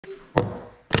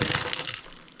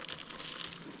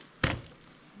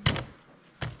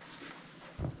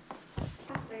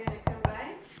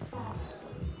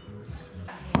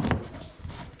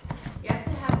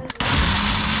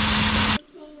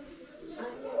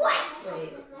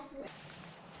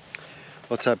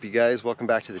What's up, you guys? Welcome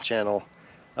back to the channel.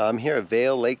 I'm here at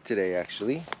Vail Lake today,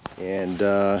 actually, and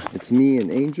it's me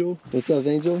and Angel. What's up,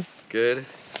 Angel? Good.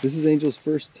 This is Angel's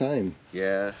first time.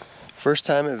 Yeah. First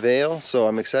time at Vail, so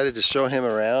I'm excited to show him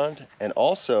around, and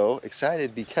also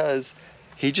excited because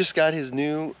he just got his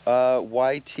new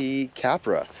YT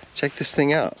Capra. Check this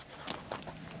thing out.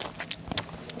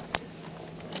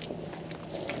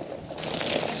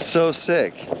 So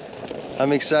sick.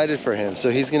 I'm excited for him. So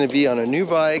he's going to be on a new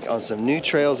bike, on some new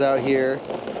trails out here,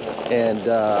 and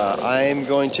I'm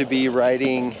going to be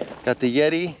riding, got the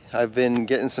Yeti. I've been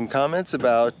getting some comments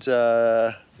about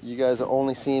you guys are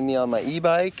only seeing me on my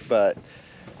e-bike, but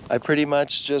I pretty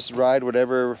much just ride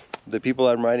whatever the people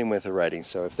I'm riding with are riding.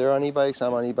 So if they're on e-bikes,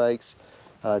 I'm on e-bikes.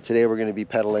 Today we're going to be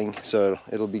pedaling, so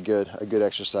it'll be good, a good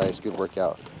exercise, good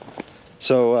workout.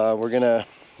 So we're going to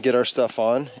get our stuff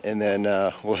on, and then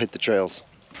we'll hit the trails.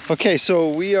 Okay,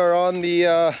 so we are on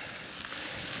the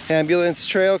ambulance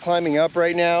trail climbing up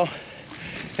right now,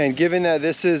 and given that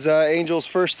this is Angel's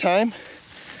first time,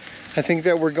 I think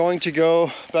that we're going to go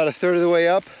about a third of the way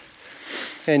up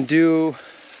and do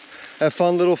a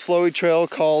fun little flowy trail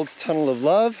called Tunnel of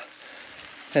Love,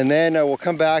 and then we'll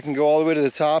come back and go all the way to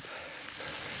the top,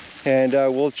 and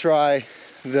we'll try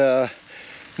the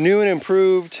new and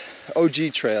improved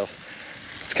OG trail.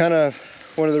 It's kind of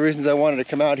one of the reasons I wanted to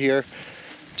come out here,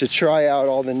 to try out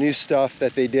all the new stuff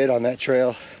that they did on that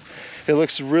trail. It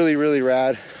looks really, really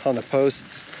rad on the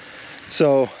posts.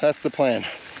 So that's the plan.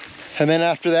 And then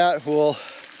after that, we'll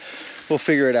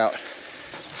figure it out.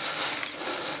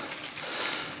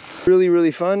 Really,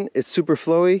 really fun. It's super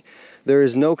flowy. There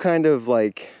is no kind of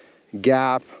like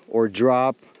gap or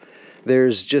drop.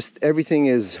 There's just, everything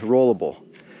is rollable.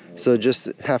 So just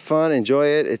have fun, enjoy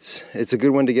it. It's a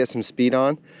good one to get some speed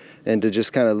on and to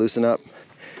just kind of loosen up.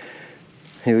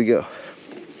 Here we go.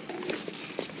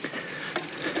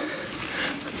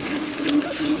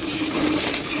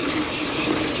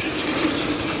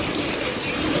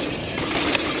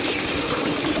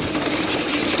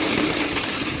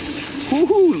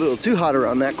 Woohoo, a little too hot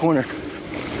around that corner.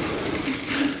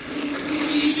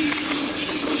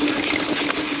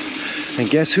 And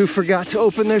guess who forgot to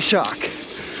open their shock?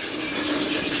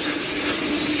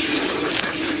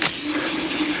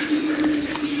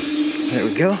 There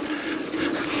we go.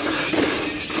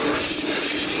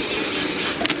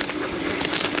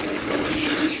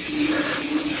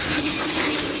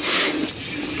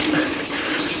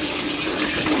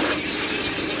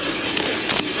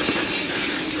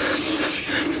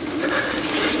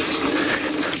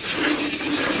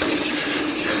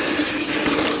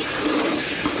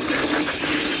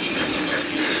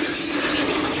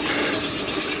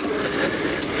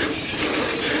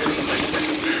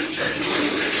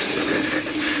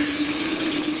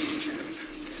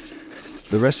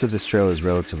 The rest of this trail is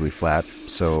relatively flat,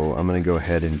 so I'm going to go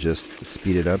ahead and just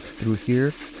speed it up through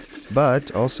here,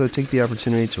 but also take the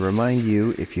opportunity to remind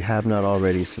you, if you have not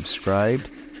already subscribed,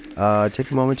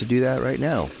 take a moment to do that right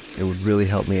now. It would really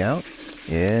help me out,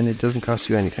 and it doesn't cost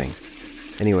you anything.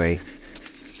 Anyway,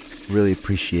 really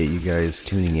appreciate you guys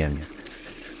tuning in.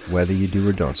 Whether you do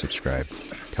or don't subscribe,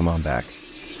 come on back.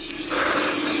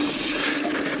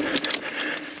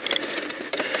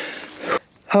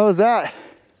 How was that?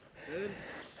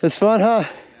 It's fun, huh?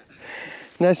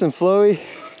 Nice and flowy.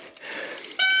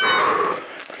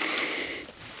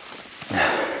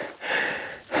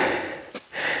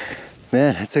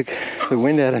 Man, it took the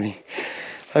wind out of me.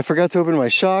 I forgot to open my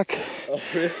shock. Oh,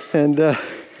 really? And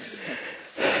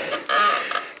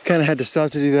kind of had to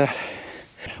stop to do that.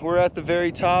 We're at the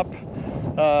very top,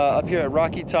 up here at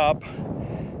Rocky Top,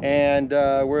 and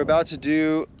we're about to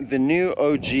do the new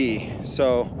OG.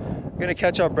 So we're gonna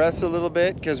catch our breaths a little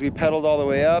bit because we pedaled all the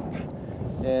way up,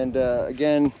 and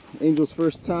again, Angel's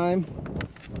first time,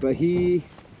 but he's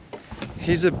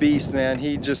a beast, man.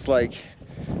 He just like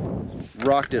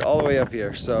rocked it all the way up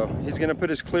here. So he's gonna put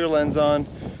his clear lens on,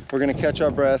 we're gonna catch our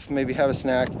breath, maybe have a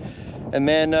snack, and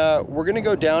then we're gonna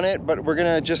go down it, but we're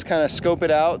gonna just kind of scope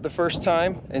it out the first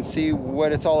time and see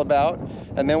what it's all about,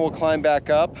 and then we'll climb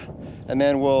back up, and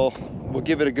then we'll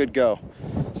give it a good go.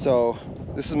 So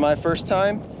this is my first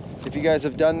time. If you guys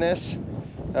have done this,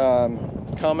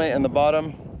 comment in the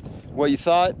bottom what you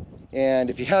thought, and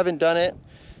if you haven't done it,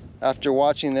 after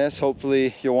watching this,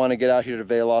 hopefully you'll want to get out here to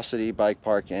Vailocity Bike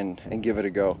Park and give it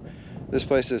a go. This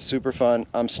place is super fun.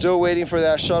 I'm still waiting for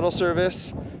that shuttle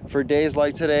service for days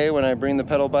like today when I bring the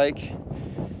pedal bike.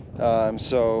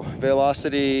 So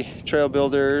Vailocity trail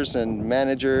builders and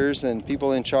managers and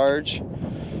people in charge,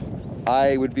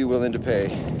 I would be willing to pay.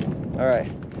 All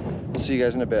right, we'll see you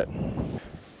guys in a bit.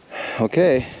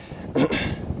 Okay,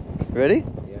 ready?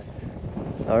 Yeah.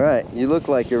 All right, you look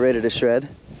like you're ready to shred.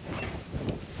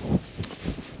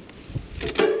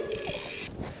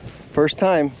 First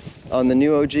time on the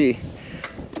new OG.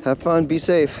 Have fun, be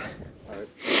safe. All right.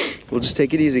 We'll just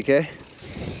take it easy, okay?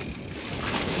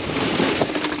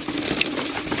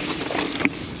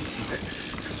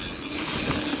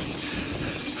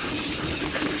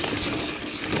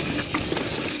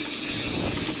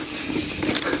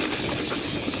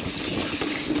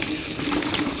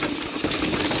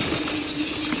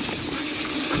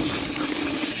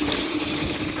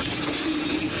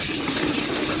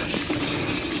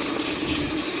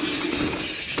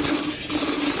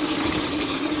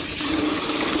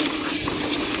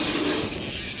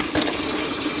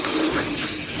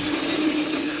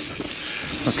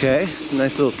 Okay,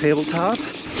 nice little tabletop.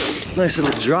 Nice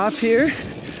little drop here.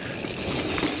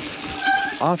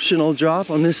 Optional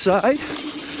drop on this side.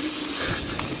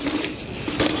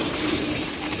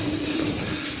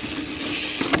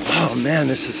 Oh man,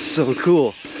 this is so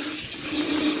cool.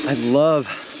 I love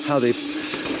how they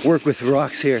work with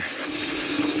rocks here.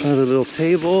 Another little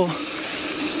table.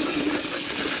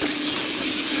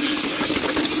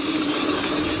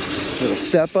 Little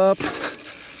step up.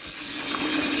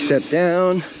 Step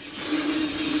down,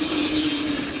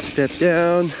 step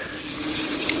down,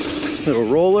 little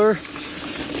roller,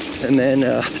 and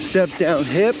then step down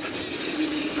hip,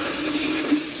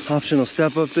 optional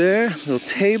step up there, little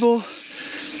table,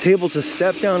 table to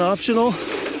step down optional.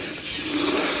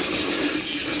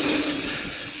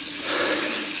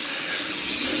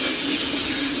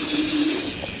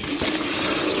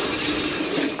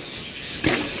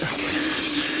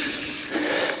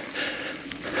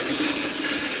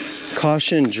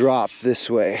 Caution drop this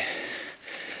way.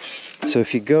 So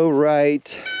if you go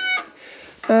right,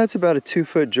 it's about a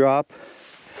 2-foot drop.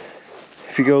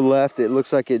 If you go left, it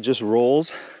looks like it just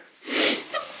rolls.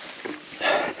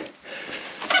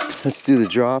 Let's do the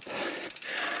drop.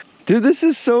 Dude, this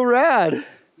is so rad.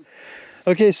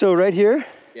 Okay, so right here,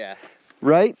 Yeah.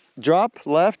 right, drop,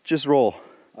 left, just roll.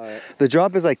 All right. The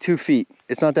drop is like 2 feet.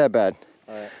 It's not that bad,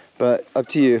 All right. but up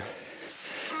to you.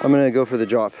 I'm gonna go for the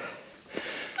drop.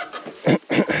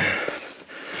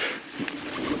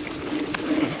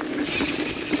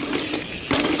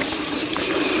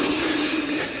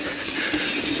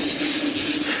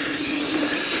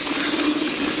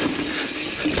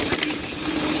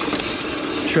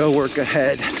 Trail work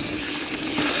ahead.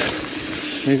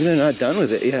 Maybe they're not done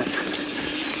with it yet.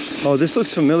 Oh, this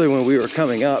looks familiar when we were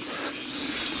coming up.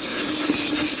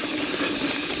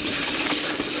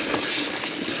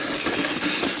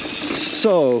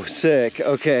 So sick.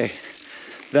 Okay,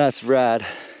 that's rad.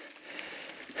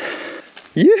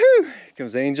 Yoo-hoo! Here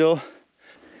comes Angel.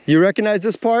 You recognize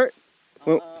this part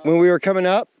when we were coming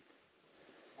up?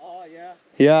 Oh, yeah.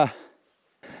 Yeah.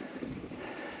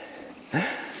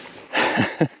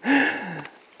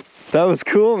 That was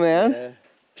cool, man. Yeah.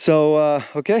 So,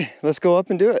 okay, let's go up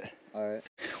and do it. All right.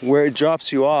 Where it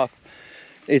drops you off,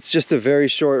 it's just a very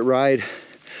short ride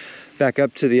back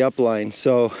up to the upline.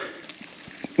 So,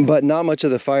 but not much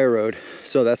of the fire road.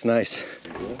 So that's nice.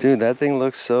 Dude, that thing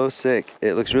looks so sick.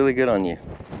 It looks really good on you.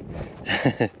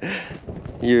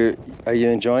 Are you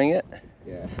enjoying it?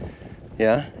 Yeah.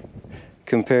 Yeah?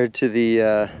 Compared to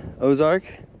the Ozark?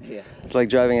 Yeah. It's like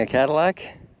driving a Cadillac?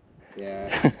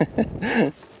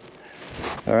 Yeah.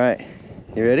 All right,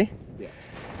 you ready? Yeah.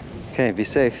 Okay, be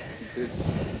safe. You too.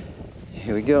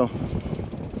 Here we go.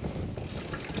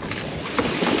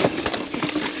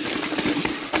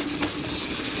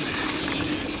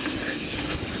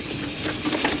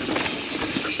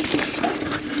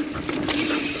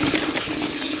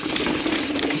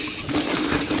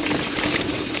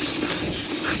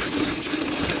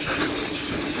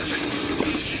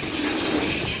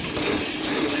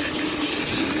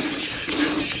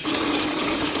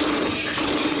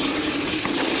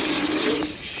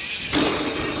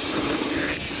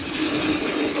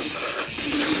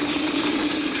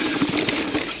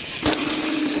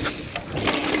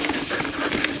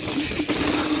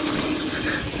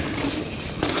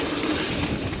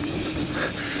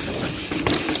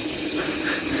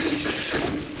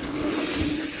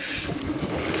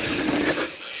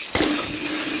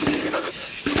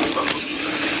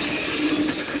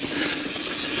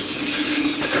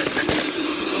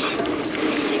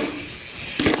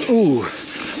 Ooh,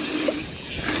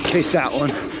 case that one.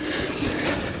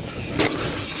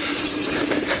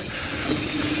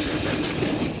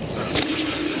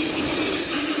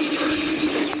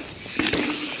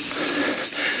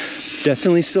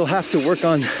 Definitely still have to work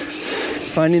on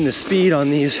finding the speed on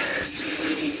these.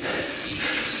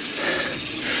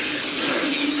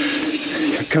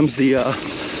 Here comes the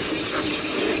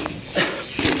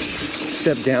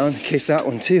step down, in case that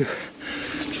one too,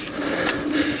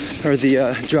 or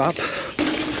the drop.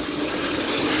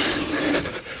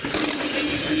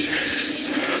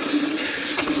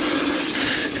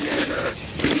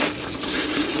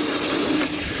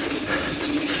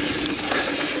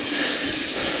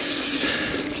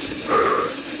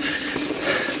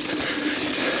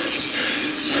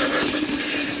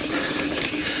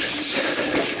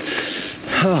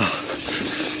 Oh,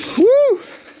 woo!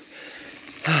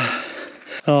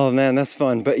 Oh man, that's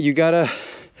fun. But you gotta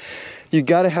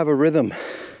have a rhythm.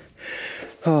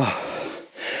 Oh,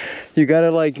 you gotta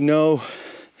like know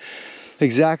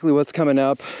exactly what's coming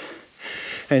up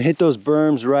and hit those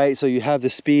berms right so you have the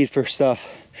speed for stuff.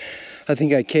 I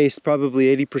think I cased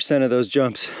probably 80% of those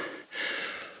jumps.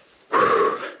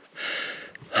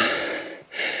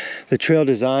 The trail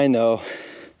design though,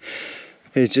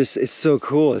 it's so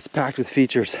cool. It's packed with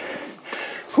features.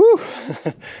 Whew.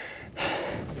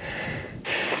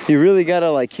 You really gotta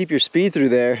like keep your speed through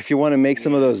there if you want to make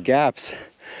some of those gaps.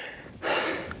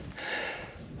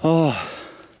 Oh,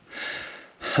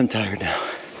 I'm tired now.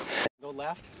 Go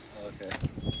left. Okay.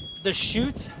 The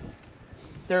chutes,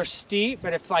 they're steep,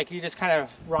 but if like you just kind of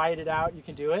ride it out, you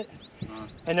can do it.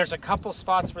 And there's a couple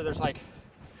spots where there's like.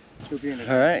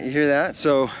 All right, you hear that?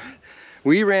 So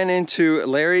we ran into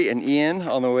Larry and Ian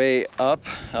on the way up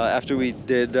after we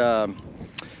did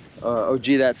OG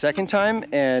that second time,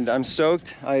 and I'm stoked.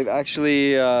 I've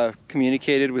actually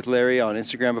communicated with Larry on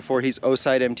Instagram before. He's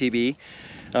Oside MTB.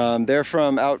 They're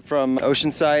out from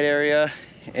Oceanside area,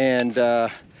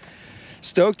 and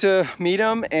stoked to meet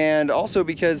him, and also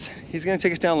because he's gonna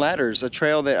take us down ladders, a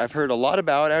trail that I've heard a lot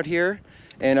about out here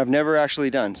and I've never actually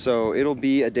done. So it'll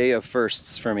be a day of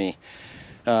firsts for me.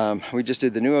 We just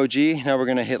did the new OG, now we're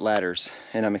gonna hit ladders,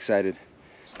 and I'm excited.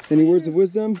 Any words of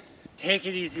wisdom? Take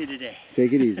it easy today.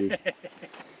 Take it easy.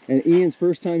 And Ian's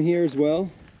first time here as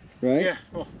well, right? Yeah,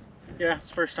 well, yeah,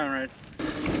 it's first time ride.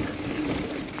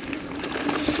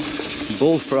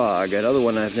 Bullfrog, another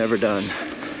one I've never done.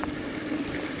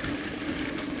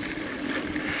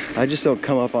 I just don't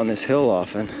come up on this hill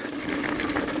often.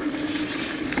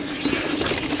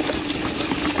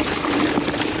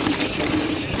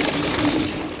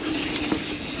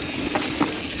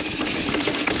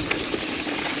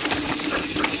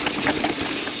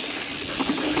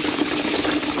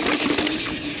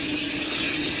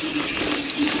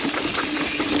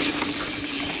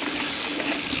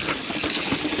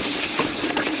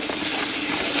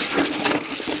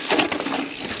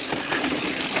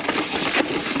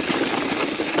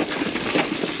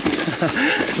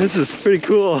 This is pretty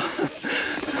cool.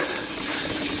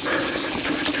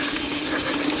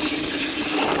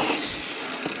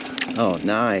 Oh,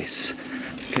 nice.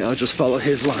 Okay, I'll just follow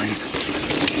his line.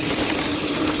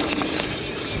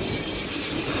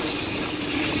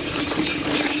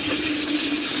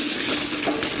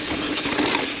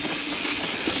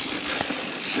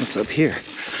 What's up here?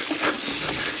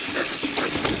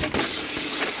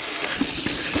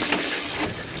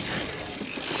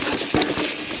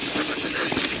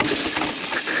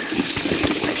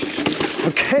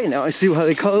 Okay, now I see why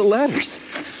they call it ladders.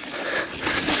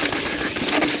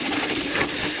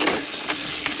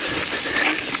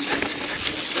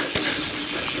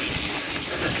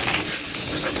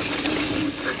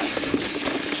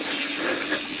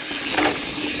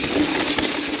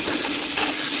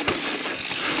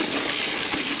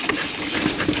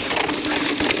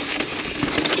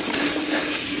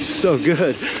 So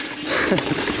good.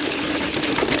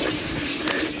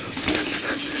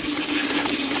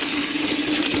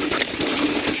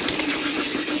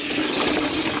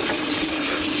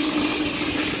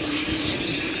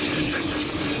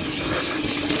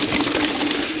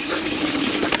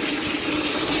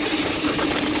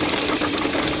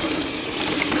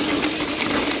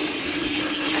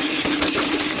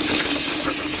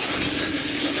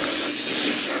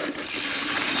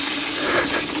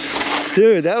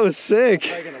 Dude, that was sick. I'm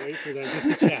probably gonna wait for them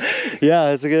just to check.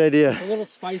 Yeah, that's a good idea. It's a little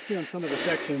spicy on some of the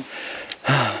sections.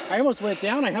 I almost went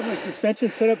down. I have my suspension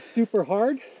set up super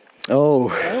hard. Oh.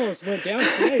 I almost went down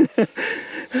twice.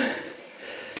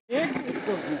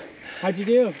 How'd you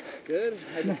do? Good.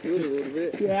 I had to slow it a little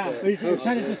bit. Yeah, it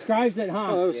kind of describes it, huh?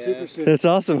 Oh, super sick. That's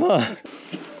awesome, huh?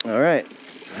 All right,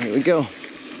 here we go.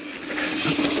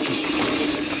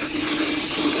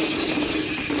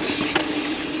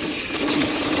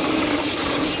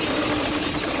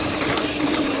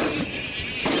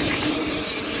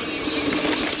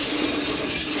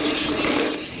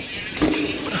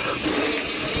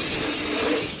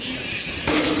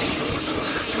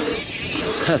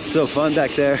 so fun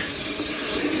back there.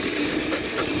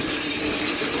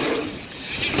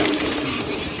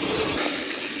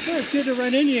 Oh, it's good to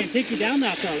run into you and take you down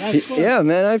that though. That was fun. Yeah,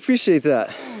 man, I appreciate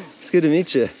that. It's good to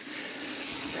meet you.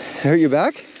 Hurt your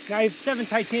back? Now I have 7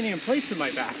 titanium plates in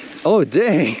my back. Oh,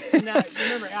 dang. And you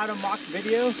remember Adam Mock's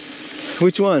video?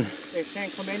 Which one? The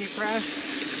San Clemente crash?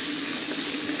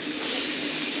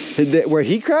 Where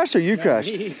he crashed or you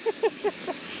crashed? Me.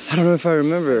 I don't know if I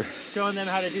remember. Showing them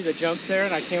how to do the jumps there,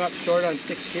 and I came up short on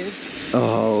 6 kids.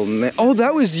 Oh, man. Oh,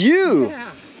 that was you.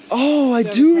 Yeah. Oh, I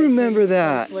do remember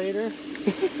that. Later.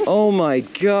 Oh, my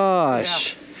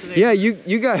gosh. Yeah, Yeah,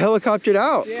 you got helicoptered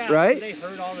out, yeah, right? They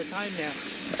hurt all the time now.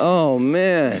 Oh,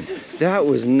 man. That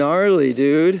was gnarly,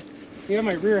 dude. You know,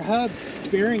 my rear hub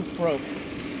bearings broke.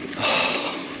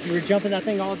 We were jumping that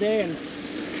thing all day and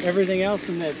everything else,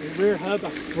 and the rear hub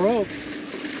broke.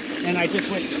 And I just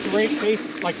went straight face,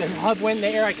 like the hub went in the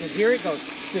air, I could hear it go,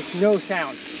 just no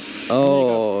sound.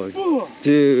 Oh, goes,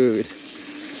 dude.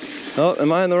 Oh,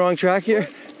 am I on the wrong track here?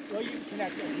 Well, you can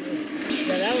connect up here.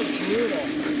 Yeah, that was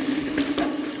brutal.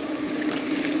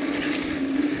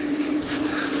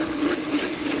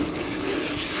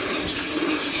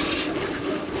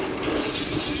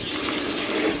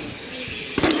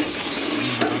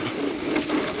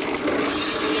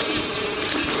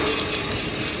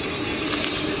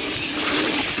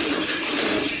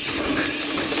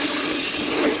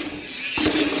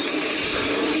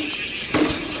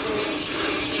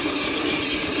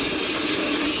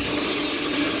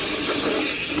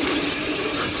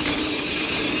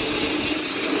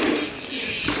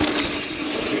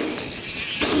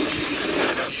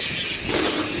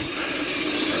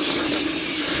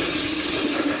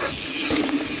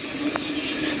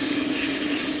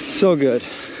 So good.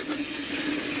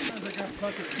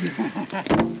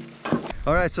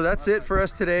 All right, so that's it for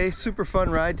us today. Super fun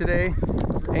ride today.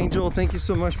 Angel, thank you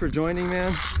so much for joining,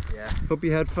 man. Yeah. Hope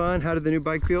you had fun. How did the new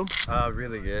bike feel?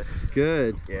 Really good.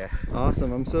 Good. Yeah.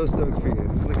 Awesome. I'm so stoked for you.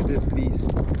 Look at this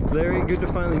beast. Larry, good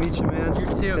to finally meet you, man. You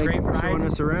too. Thank Great you for ride. showing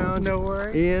us around. No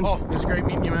worries. Ian. Oh, it was great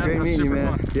meeting you, man. Great That was meeting you, super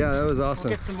man. fun. Yeah, that was We'll awesome.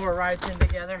 get some more rides in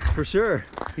together. For sure.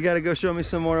 You got to go show me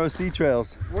some more OC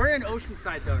trails. We're in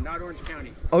Oceanside though, not Orange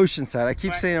County. Oceanside. I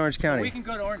keep But saying Orange County. We can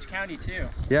go to Orange County too.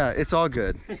 Yeah, it's all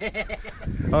good.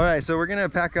 All right, so we're gonna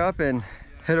pack up and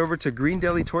head over to Green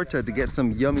Deli Torta to get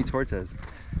some yummy tortas.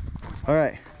 All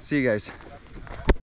right, see you guys.